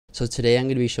So today I'm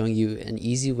going to be showing you an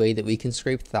easy way that we can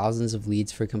scrape thousands of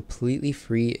leads for completely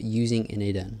free using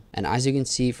n8n. And as you can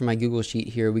see from my Google Sheet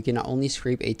here, we can not only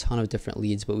scrape a ton of different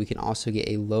leads, but we can also get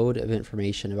a load of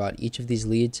information about each of these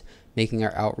leads, making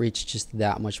our outreach just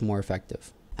that much more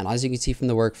effective. And as you can see from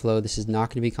the workflow, this is not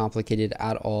going to be complicated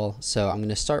at all. So I'm going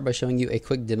to start by showing you a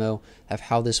quick demo of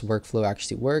how this workflow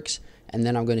actually works. And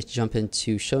then I'm going to jump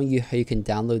into showing you how you can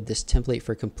download this template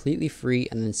for completely free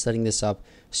and then setting this up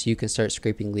so you can start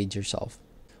scraping leads yourself.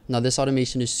 Now this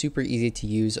automation is super easy to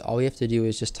use. All we have to do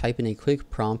is just type in a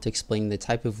quick prompt explaining the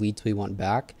type of leads we want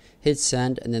back, hit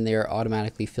send, and then they are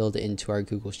automatically filled into our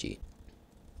Google Sheet.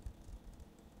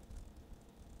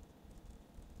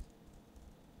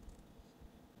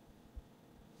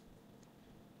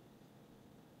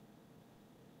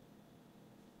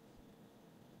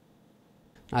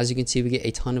 As you can see, we get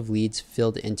a ton of leads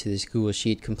filled into this Google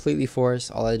Sheet completely for us.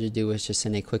 All I had to do was just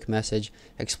send a quick message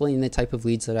explaining the type of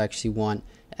leads that I actually want,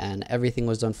 and everything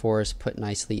was done for us, put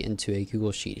nicely into a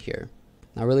Google Sheet here.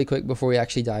 Now really quick, before we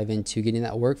actually dive into getting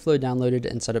that workflow downloaded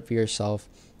and set up for yourself,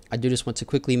 I do just want to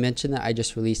quickly mention that I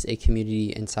just released a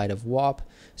community inside of WAP.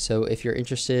 So if you're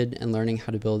interested in learning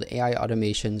how to build AI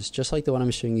automations, just like the one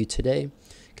I'm showing you today,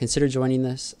 consider joining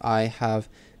this. I have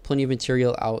plenty of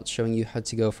material out showing you how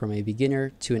to go from a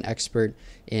beginner to an expert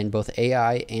in both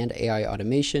AI and AI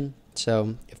automation.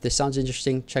 So if this sounds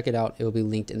interesting, check it out. It will be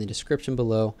linked in the description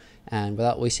below. And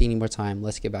without wasting any more time,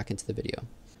 let's get back into the video.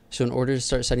 So in order to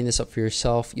start setting this up for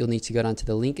yourself, you'll need to go down to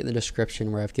the link in the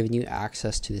description where I've given you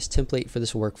access to this template for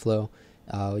this workflow.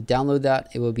 Download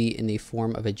that. It will be in the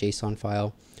form of a JSON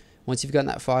file. Once you've gotten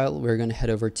that file, we're going to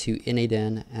head over to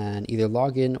n8n and either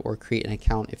log in or create an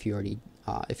account if you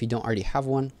don't already have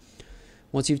one.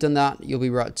 Once you've done that, you'll be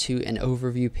brought to an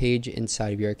overview page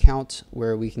inside of your account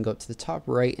where we can go up to the top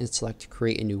right and select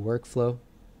create a new workflow.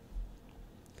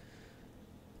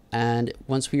 And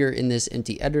once we are in this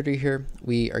empty editor here,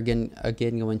 we are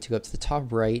again going to go up to the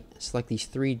top right, select these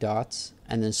three dots,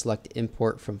 and then select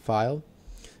import from file.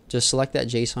 Just select that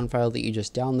JSON file that you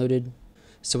just downloaded.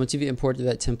 So once you've imported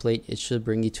that template, it should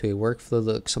bring you to a workflow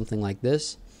that looks something like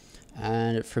this.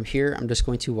 And from here, I'm just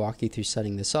going to walk you through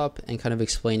setting this up and kind of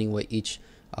explaining what each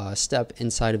step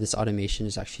inside of this automation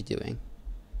is actually doing.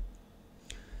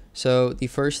 So the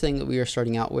first thing that we are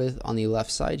starting out with on the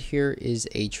left side here is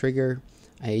a trigger.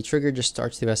 A trigger just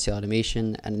starts the rest of the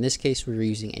automation, and in this case, we're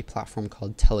using a platform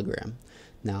called Telegram.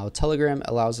 Now, Telegram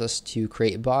allows us to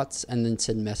create bots and then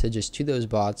send messages to those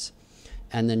bots,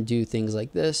 and then do things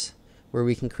like this, where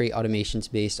we can create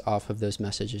automations based off of those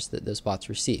messages that those bots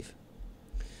receive.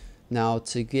 Now,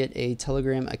 to get a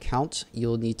Telegram account,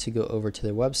 you'll need to go over to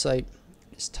their website.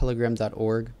 It's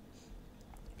telegram.org.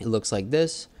 It looks like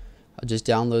this. I'll just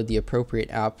download the appropriate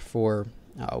app for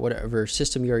whatever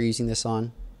system you are using this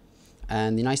on.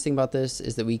 And the nice thing about this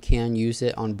is that we can use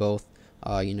it on both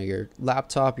your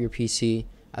laptop, your PC,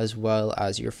 as well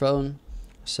as your phone.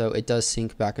 So it does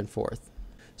sync back and forth.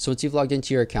 So once you've logged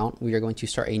into your account, we are going to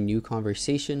start a new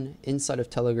conversation inside of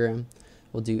Telegram.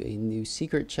 We'll do a new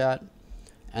secret chat,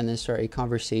 and then start a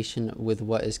conversation with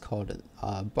what is called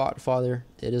botfather.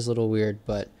 It is a little weird,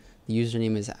 but the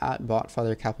username is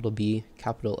 @botfather, capital B,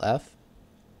 capital F.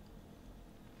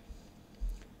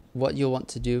 What you'll want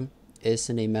to do is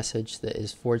send a message that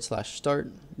is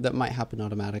 /start. That might happen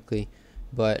automatically,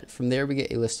 but from there we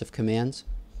get a list of commands,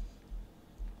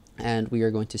 and we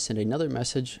are going to send another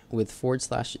message with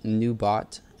 /new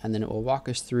bot, and then it will walk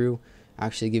us through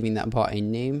actually giving that bot a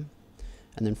name,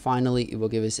 and then finally it will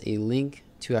give us a link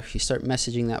to actually start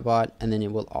messaging that bot, and then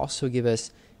it will also give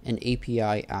us an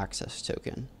API access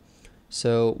token.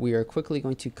 So we are quickly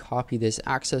going to copy this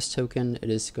access token. It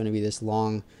is going to be this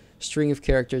long string of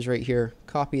characters right here.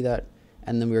 Copy that,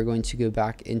 and then we're going to go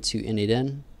back into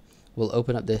n8n. We'll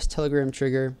open up this Telegram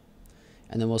trigger,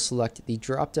 and then we'll select the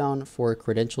dropdown for a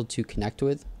credential to connect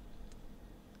with.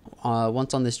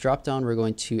 Once on this dropdown, we're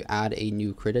going to add a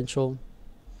new credential,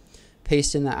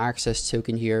 paste in the access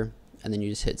token here, and then you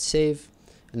just hit save.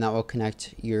 And that will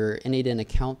connect your n8n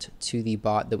account to the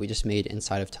bot that we just made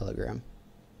inside of Telegram.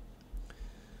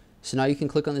 So now you can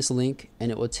click on this link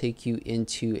and it will take you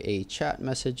into a chat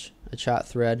message, a chat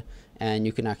thread, and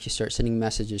you can actually start sending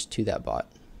messages to that bot.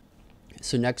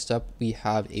 So next up, we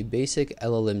have a basic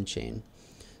LLM chain.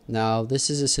 Now this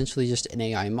is essentially just an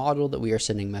AI model that we are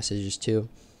sending messages to.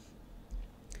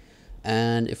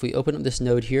 And if we open up this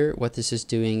node here, what this is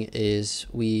doing is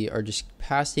we are just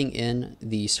passing in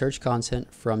the search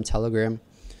content from Telegram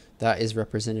that is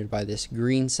represented by this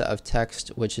green set of text,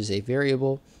 which is a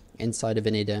variable inside of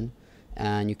n8n.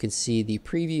 And you can see the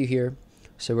preview here.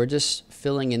 So we're just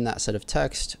filling in that set of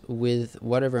text with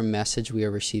whatever message we are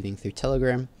receiving through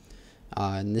Telegram.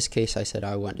 In this case, I said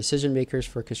I want decision makers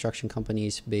for construction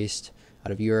companies based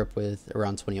out of Europe with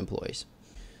around 20 employees.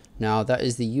 Now that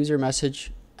is the user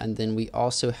message, and then we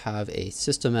also have a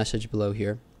system message below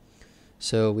here.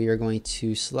 So we are going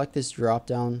to select this drop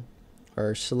down,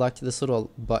 or select this little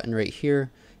button right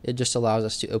here. It just allows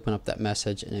us to open up that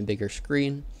message in a bigger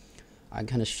screen. I can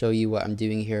kind of show you what I'm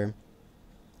doing here.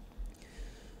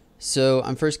 So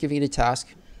I'm first giving it a task,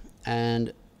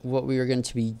 and what we are going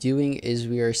to be doing is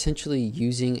we are essentially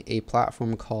using a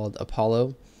platform called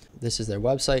Apollo. This is their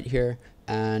website here,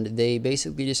 and they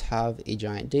basically just have a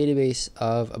giant database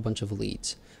of a bunch of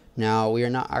leads. Now we are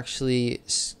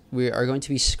going to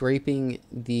be scraping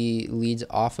the leads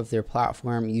off of their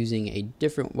platform using a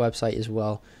different website as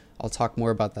well. I'll talk more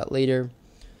about that later.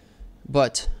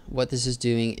 But what this is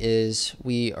doing is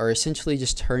we are essentially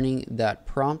just turning that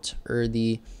prompt, or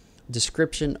the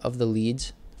description of the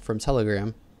leads from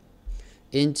Telegram,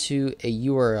 into a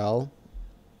URL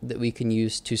that we can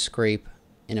use to scrape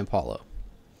in Apollo.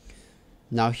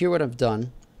 Now here what I've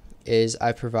done is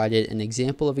I've provided an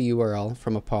example of a URL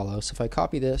from Apollo. So if I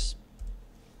copy this,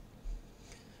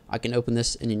 I can open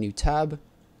this in a new tab,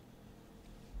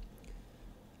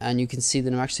 and you can see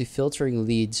that I'm actually filtering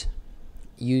leads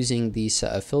using the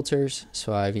set of filters.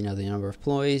 So I have, the number of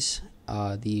employees,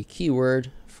 the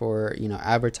keyword for,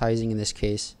 advertising in this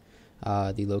case,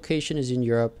 the location is in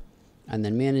Europe, and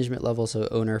then management level, so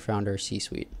owner, founder,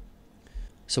 C-suite.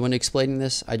 So when explaining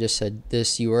this, I just said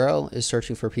this URL is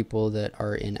searching for people that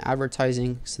are in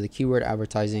advertising. So the keyword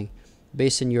advertising,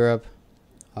 based in Europe,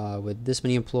 with this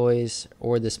many employees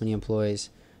or this many employees,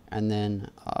 and then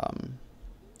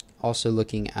also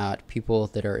looking at people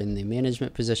that are in the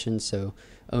management position, so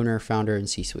owner, founder, and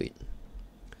C-suite.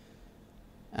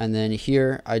 And then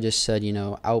here I just said,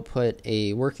 output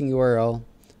a working URL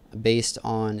based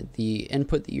on the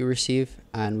input that you receive,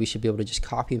 and we should be able to just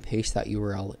copy and paste that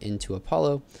URL into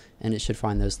Apollo, and it should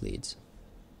find those leads.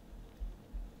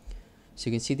 So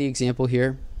you can see the example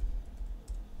here.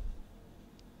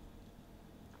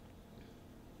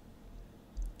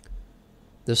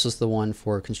 This was the one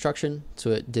for construction,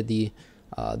 so it did the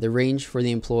range for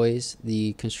the employees,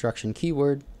 the construction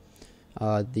keyword,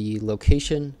 the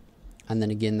location, and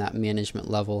then again that management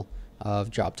level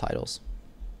of job titles.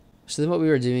 So then what we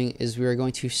were doing is we are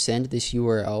going to send this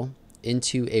URL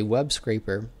into a web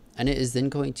scraper, and it is then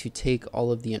going to take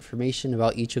all of the information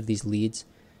about each of these leads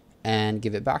and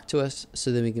give it back to us,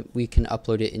 so then we can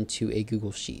upload it into a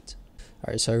Google Sheet.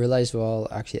 All right, so I realized while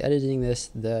actually editing this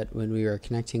that when we are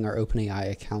connecting our OpenAI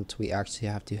account, we actually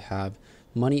have to have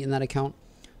money in that account.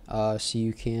 So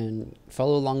you can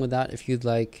follow along with that if you'd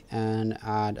like, and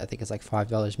add, I think it's like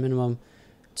 $5 minimum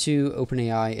to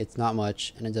OpenAI. It's not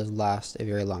much, and it does last a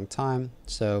very long time.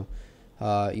 So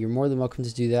you're more than welcome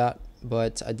to do that,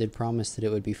 but I did promise that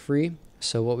it would be free.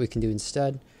 So what we can do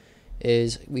instead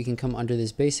is we can come under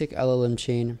this basic LLM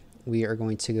chain. We are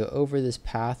going to go over this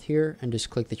path here and just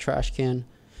click the trash can.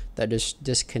 That just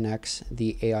disconnects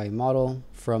the AI model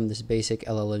from this basic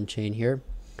LLM chain here.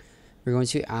 We're going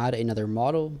to add another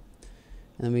model, and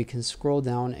then we can scroll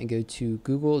down and go to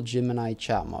Google Gemini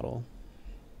chat model.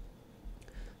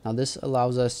 Now this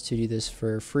allows us to do this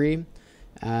for free,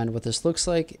 and what this looks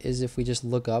like is if we just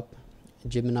look up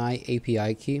Gemini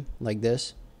API key like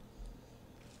this,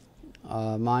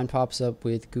 mine pops up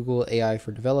with Google AI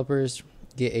for developers,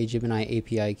 get a Gemini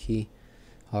API key.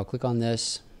 I'll click on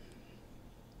this,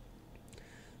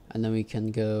 and then we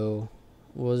can go,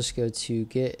 we'll just go to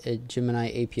get a Gemini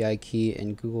API key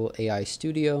in Google AI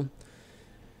Studio.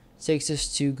 It takes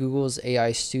us to Google's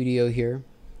AI Studio here,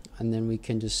 and then we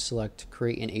can just select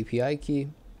create an API key.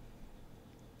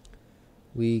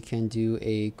 We can do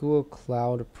a Google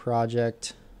Cloud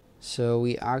project. So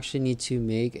we actually need to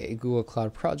make a Google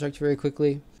Cloud project very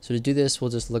quickly. So to do this, we'll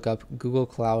just look up Google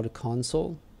Cloud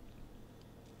Console.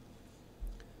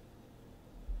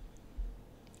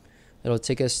 It'll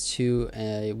take us to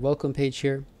a welcome page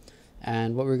here.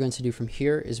 And what we're going to do from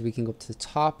here is we can go up to the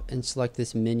top and select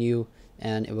this menu,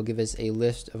 and it will give us a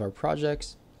list of our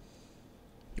projects.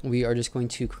 We are just going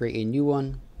to create a new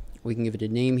one. We can give it a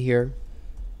name here.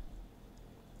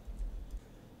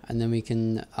 And then we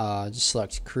can just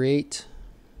select create,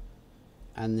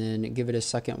 and then give it a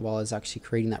second while it's actually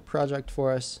creating that project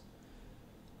for us.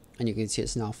 And you can see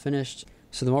it's now finished.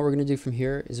 So then what we're going to do from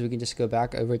here is we can just go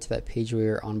back over to that page we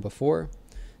were on before,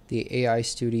 the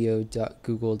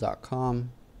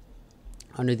aistudio.google.com.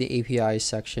 Under the API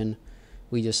section,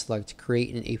 we just select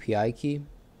create an API key.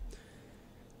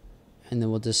 And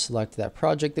then we'll just select that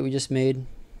project that we just made,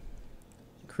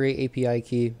 create API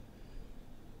key.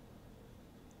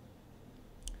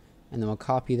 And then we'll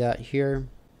copy that here,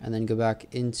 and then go back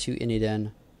into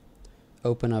n8n,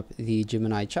 open up the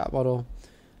Gemini chat model,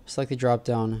 select the drop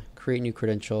down, create new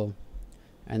credential,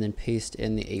 and then paste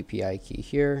in the API key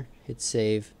here, hit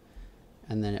save,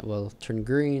 and then it will turn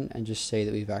green and just say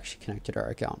that we've actually connected our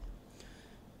account.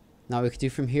 Now what we can do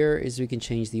from here is we can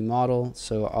change the model.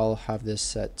 So I'll have this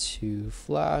set to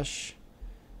Flash.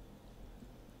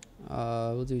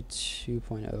 We'll do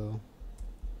 2.0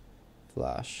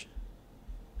 Flash.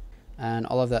 And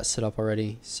all of that set up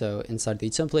already. So inside the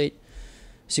template,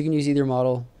 so you can use either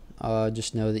model.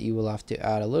 Just know that you will have to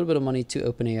add a little bit of money to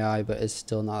OpenAI, but it's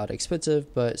still not that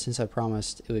expensive. But since I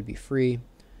promised it would be free,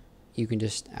 you can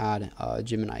just add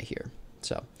Gemini here.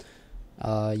 So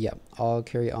yeah, I'll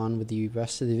carry on with the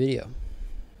rest of the video.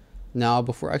 Now,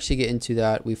 before I actually get into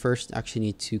that, we first actually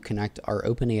need to connect our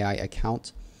OpenAI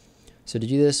account. So to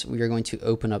do this, we are going to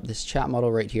open up this chat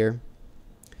model right here.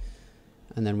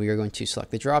 And then we are going to select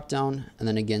the drop down, and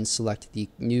then again select the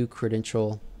new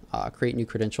credential, create new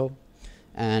credential.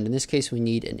 And in this case, we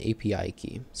need an API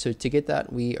key. So to get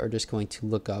that, we are just going to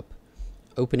look up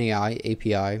OpenAI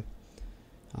API.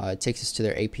 It takes us to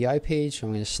their API page. So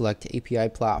I'm going to select API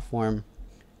platform.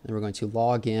 Then we're going to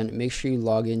log in. Make sure you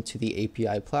log into the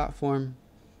API platform.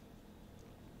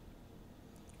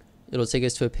 It'll take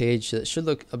us to a page that should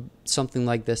look something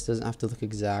like this. Doesn't have to look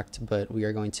exact, but we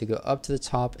are going to go up to the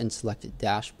top and select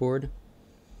dashboard,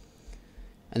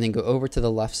 and then go over to the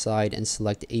left side and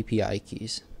select API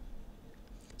keys.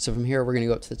 So from here, we're going to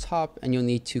go up to the top, and you'll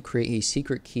need to create a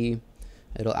secret key.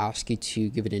 It'll ask you to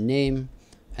give it a name,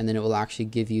 and then it will actually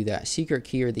give you that secret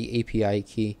key or the API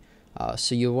key.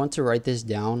 So you'll want to write this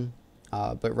down,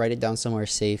 but write it down somewhere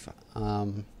safe.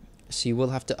 So you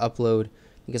will have to upload,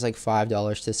 I think it's like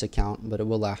 $5 to this account, but it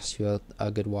will last you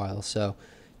a good while. So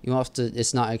you don't have to,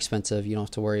 it's not expensive. You don't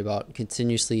have to worry about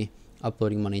continuously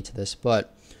uploading money to this,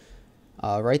 but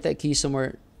write that key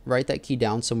somewhere, write that key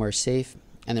down somewhere safe.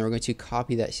 And then we're going to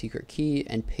copy that secret key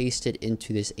and paste it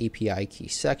into this API key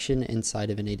section inside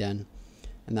of n8n.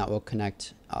 And that will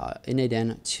connect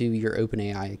n8n to your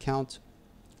OpenAI account.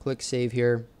 Click save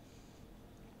here.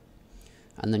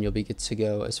 And then you'll be good to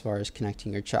go as far as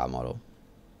connecting your chat model.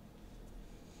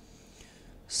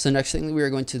 So next thing that we are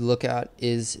going to look at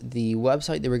is the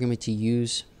website that we're going to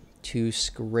use to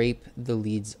scrape the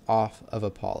leads off of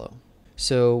Apollo.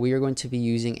 So we are going to be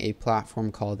using a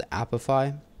platform called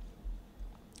Apify.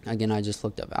 Again, I just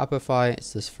looked up Apify.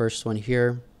 It's this first one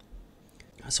here.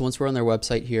 So once we're on their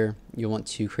website here, you'll want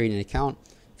to create an account.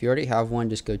 If you already have one,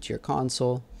 just go to your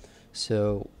console.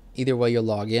 So either way you'll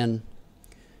log in,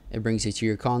 it brings you to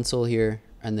your console here.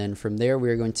 And then from there, we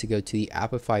are going to go to the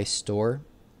Apify store.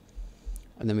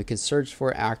 And then we can search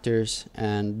for actors.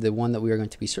 And the one that we are going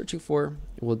to be searching for,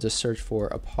 we'll just search for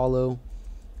Apollo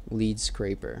lead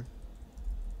scraper.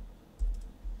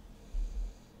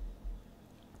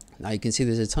 Now you can see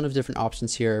there's a ton of different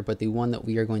options here, but the one that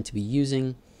we are going to be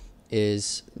using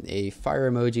is a fire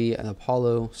emoji, an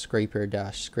Apollo scraper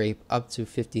dash scrape up to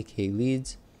 50K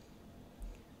leads.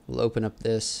 We'll open up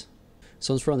this.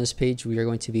 So once we're on this page, we are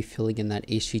going to be filling in that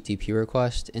HTTP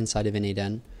request inside of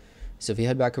n8n. So if you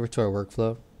head back over to our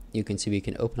workflow, you can see we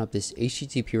can open up this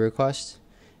HTTP request.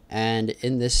 And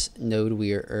in this node,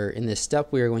 in this step,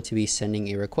 we are going to be sending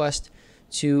a request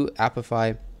to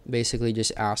Apify, basically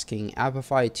just asking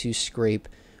Apify to scrape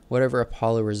whatever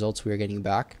Apollo results we are getting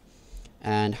back.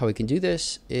 And how we can do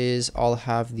this is I'll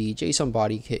have the JSON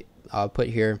body put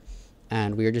here,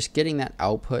 and we are just getting that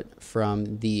output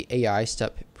from the AI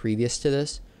step previous to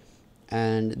this.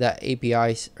 And that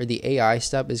API or the AI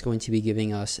step is going to be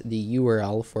giving us the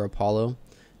URL for Apollo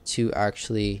to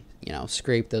actually,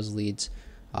 scrape those leads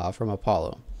from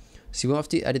Apollo. So we won't have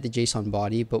to edit the JSON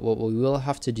body, but what we will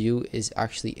have to do is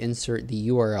actually insert the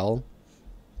URL.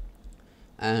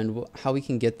 And how we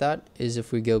can get that is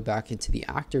if we go back into the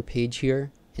actor page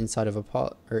here inside of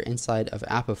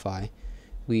Apify,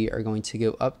 we are going to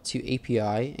go up to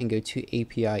API and go to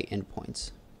API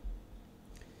endpoints.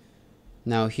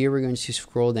 Now here we're going to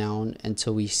scroll down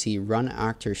until we see run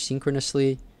actor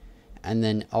synchronously, and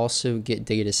then also get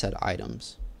dataset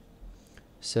items.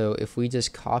 So if we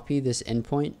just copy this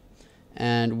endpoint,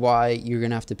 and why you're going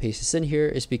to have to paste this in here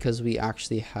is because we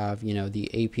actually have,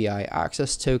 the API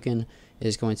access token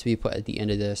is going to be put at the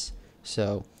end of this.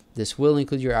 So this will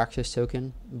include your access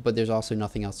token, but there's also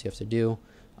nothing else you have to do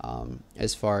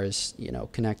as far as,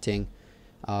 connecting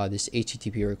this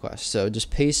HTTP request. So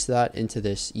just paste that into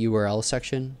this URL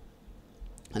section,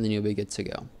 and then you'll be good to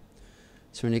go.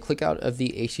 So we're going to click out of the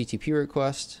HTTP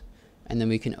request, and then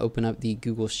we can open up the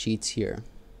Google Sheets here.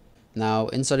 Now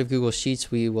inside of Google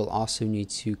Sheets, we will also need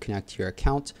to connect your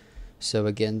account. So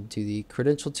again, do the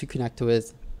credential to connect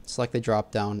with, select the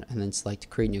drop down, and then select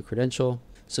create new credential.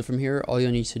 So from here, all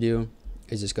you'll need to do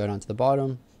is just go down to the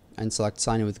bottom and select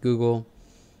sign in with Google.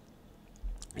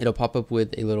 It'll pop up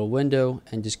with a little window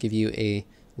and just give you a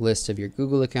list of your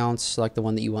Google accounts. Select the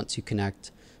one that you want to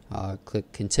connect,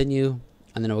 click continue,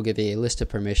 and then it will give you a list of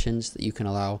permissions that you can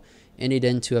allow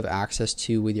n8n to have access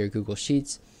to with your Google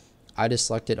Sheets. I just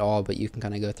select it all, but you can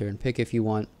kind of go through and pick if you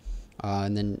want.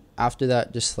 And then after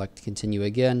that, just select continue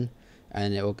again,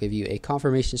 and it will give you a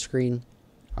confirmation screen.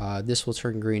 This will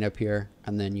turn green up here,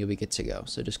 and then you'll be good to go.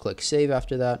 So just click save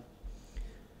after that,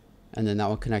 and then that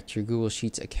will connect your Google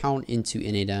Sheets account into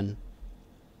n8n.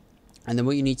 And then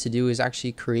what you need to do is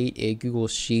actually create a Google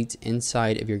Sheet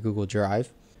inside of your Google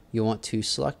Drive. You'll want to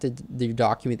select the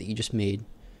document that you just made.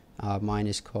 Mine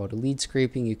is called lead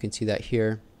scraping. You can see that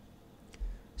here.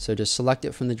 So just select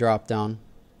it from the drop down,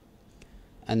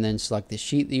 and then select the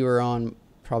sheet that you were on,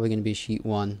 probably going to be sheet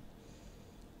 1.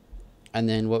 And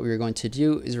then what we're going to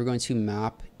do is we're going to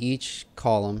map each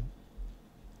column.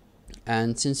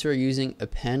 And since we're using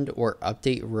append or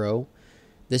update row,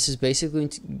 this is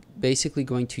basically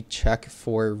going to check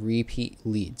for repeat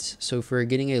leads. So if we're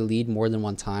getting a lead more than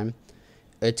one time,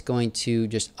 it's going to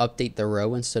just update the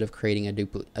row instead of creating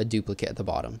a duplicate at the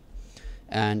bottom.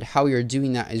 And how we are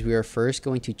doing that is we are first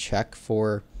going to check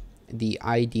for the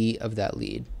ID of that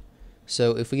lead.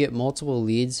 So if we get multiple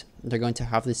leads, they're going to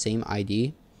have the same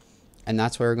ID. And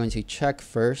that's why we're going to check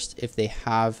first if they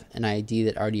have an ID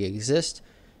that already exists.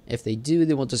 If they do,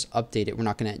 then we'll just update it. We're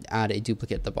not going to add a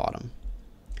duplicate at the bottom.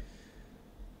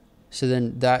 So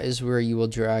then that is where you will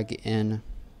drag in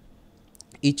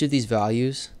each of these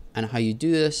values. And how you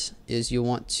do this is you'll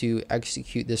want to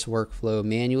execute this workflow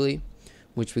manually,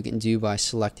 which we can do by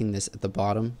selecting this at the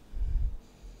bottom.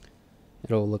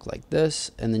 It'll look like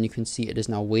this, and then you can see it is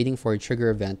now waiting for a trigger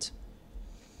event.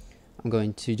 I'm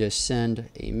going to just send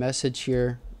a message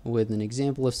here with an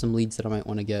example of some leads that I might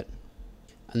want to get.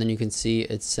 And then you can see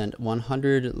it's sent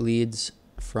 100 leads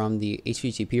from the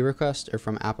HTTP request or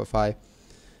from Apify.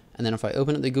 And then if I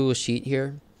open up the Google Sheet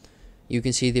here, you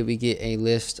can see that we get a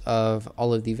list of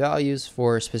all of the values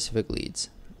for specific leads.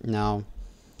 Now,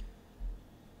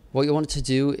 what you want to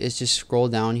do is just scroll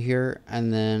down here,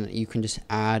 and then you can just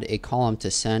add a column to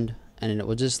send, and it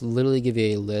will just literally give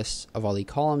you a list of all the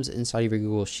columns inside of your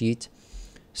Google Sheet.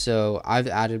 So I've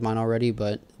added mine already,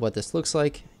 but what this looks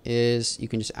like is you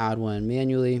can just add one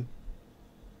manually.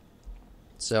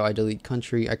 So I delete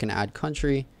country, I can add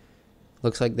country,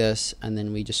 looks like this, and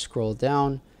then we just scroll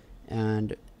down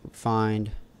and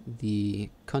find the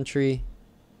country,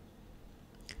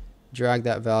 drag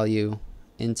that value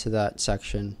into that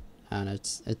section, and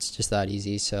it's just that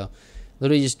easy. So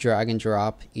literally just drag and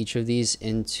drop each of these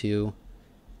into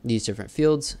these different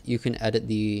fields. You can edit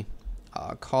the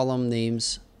column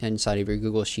names inside of your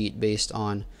Google Sheet based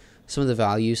on some of the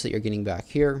values that you're getting back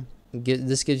here.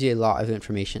 This gives you a lot of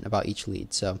information about each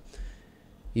lead. So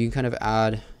you can kind of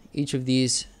add each of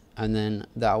these, and then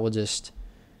that will just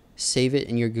save it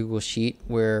in your Google Sheet,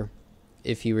 where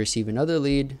if you receive another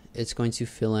lead, it's going to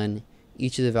fill in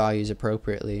each of the values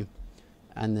appropriately.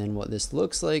 And then what this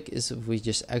looks like is if we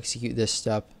just execute this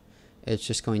step, it's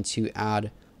just going to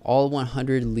add all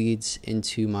 100 leads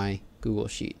into my Google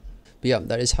Sheet. But yeah,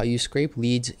 that is how you scrape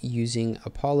leads using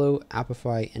Apollo,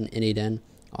 Apify, and n8n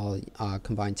all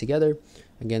combined together.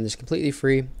 Again, this is completely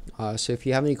free. So if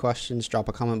you have any questions, drop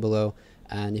a comment below.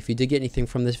 And if you did get anything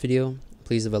from this video,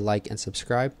 please leave a like and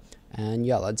subscribe. And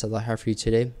yeah, that's all I have for you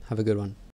today. Have a good one.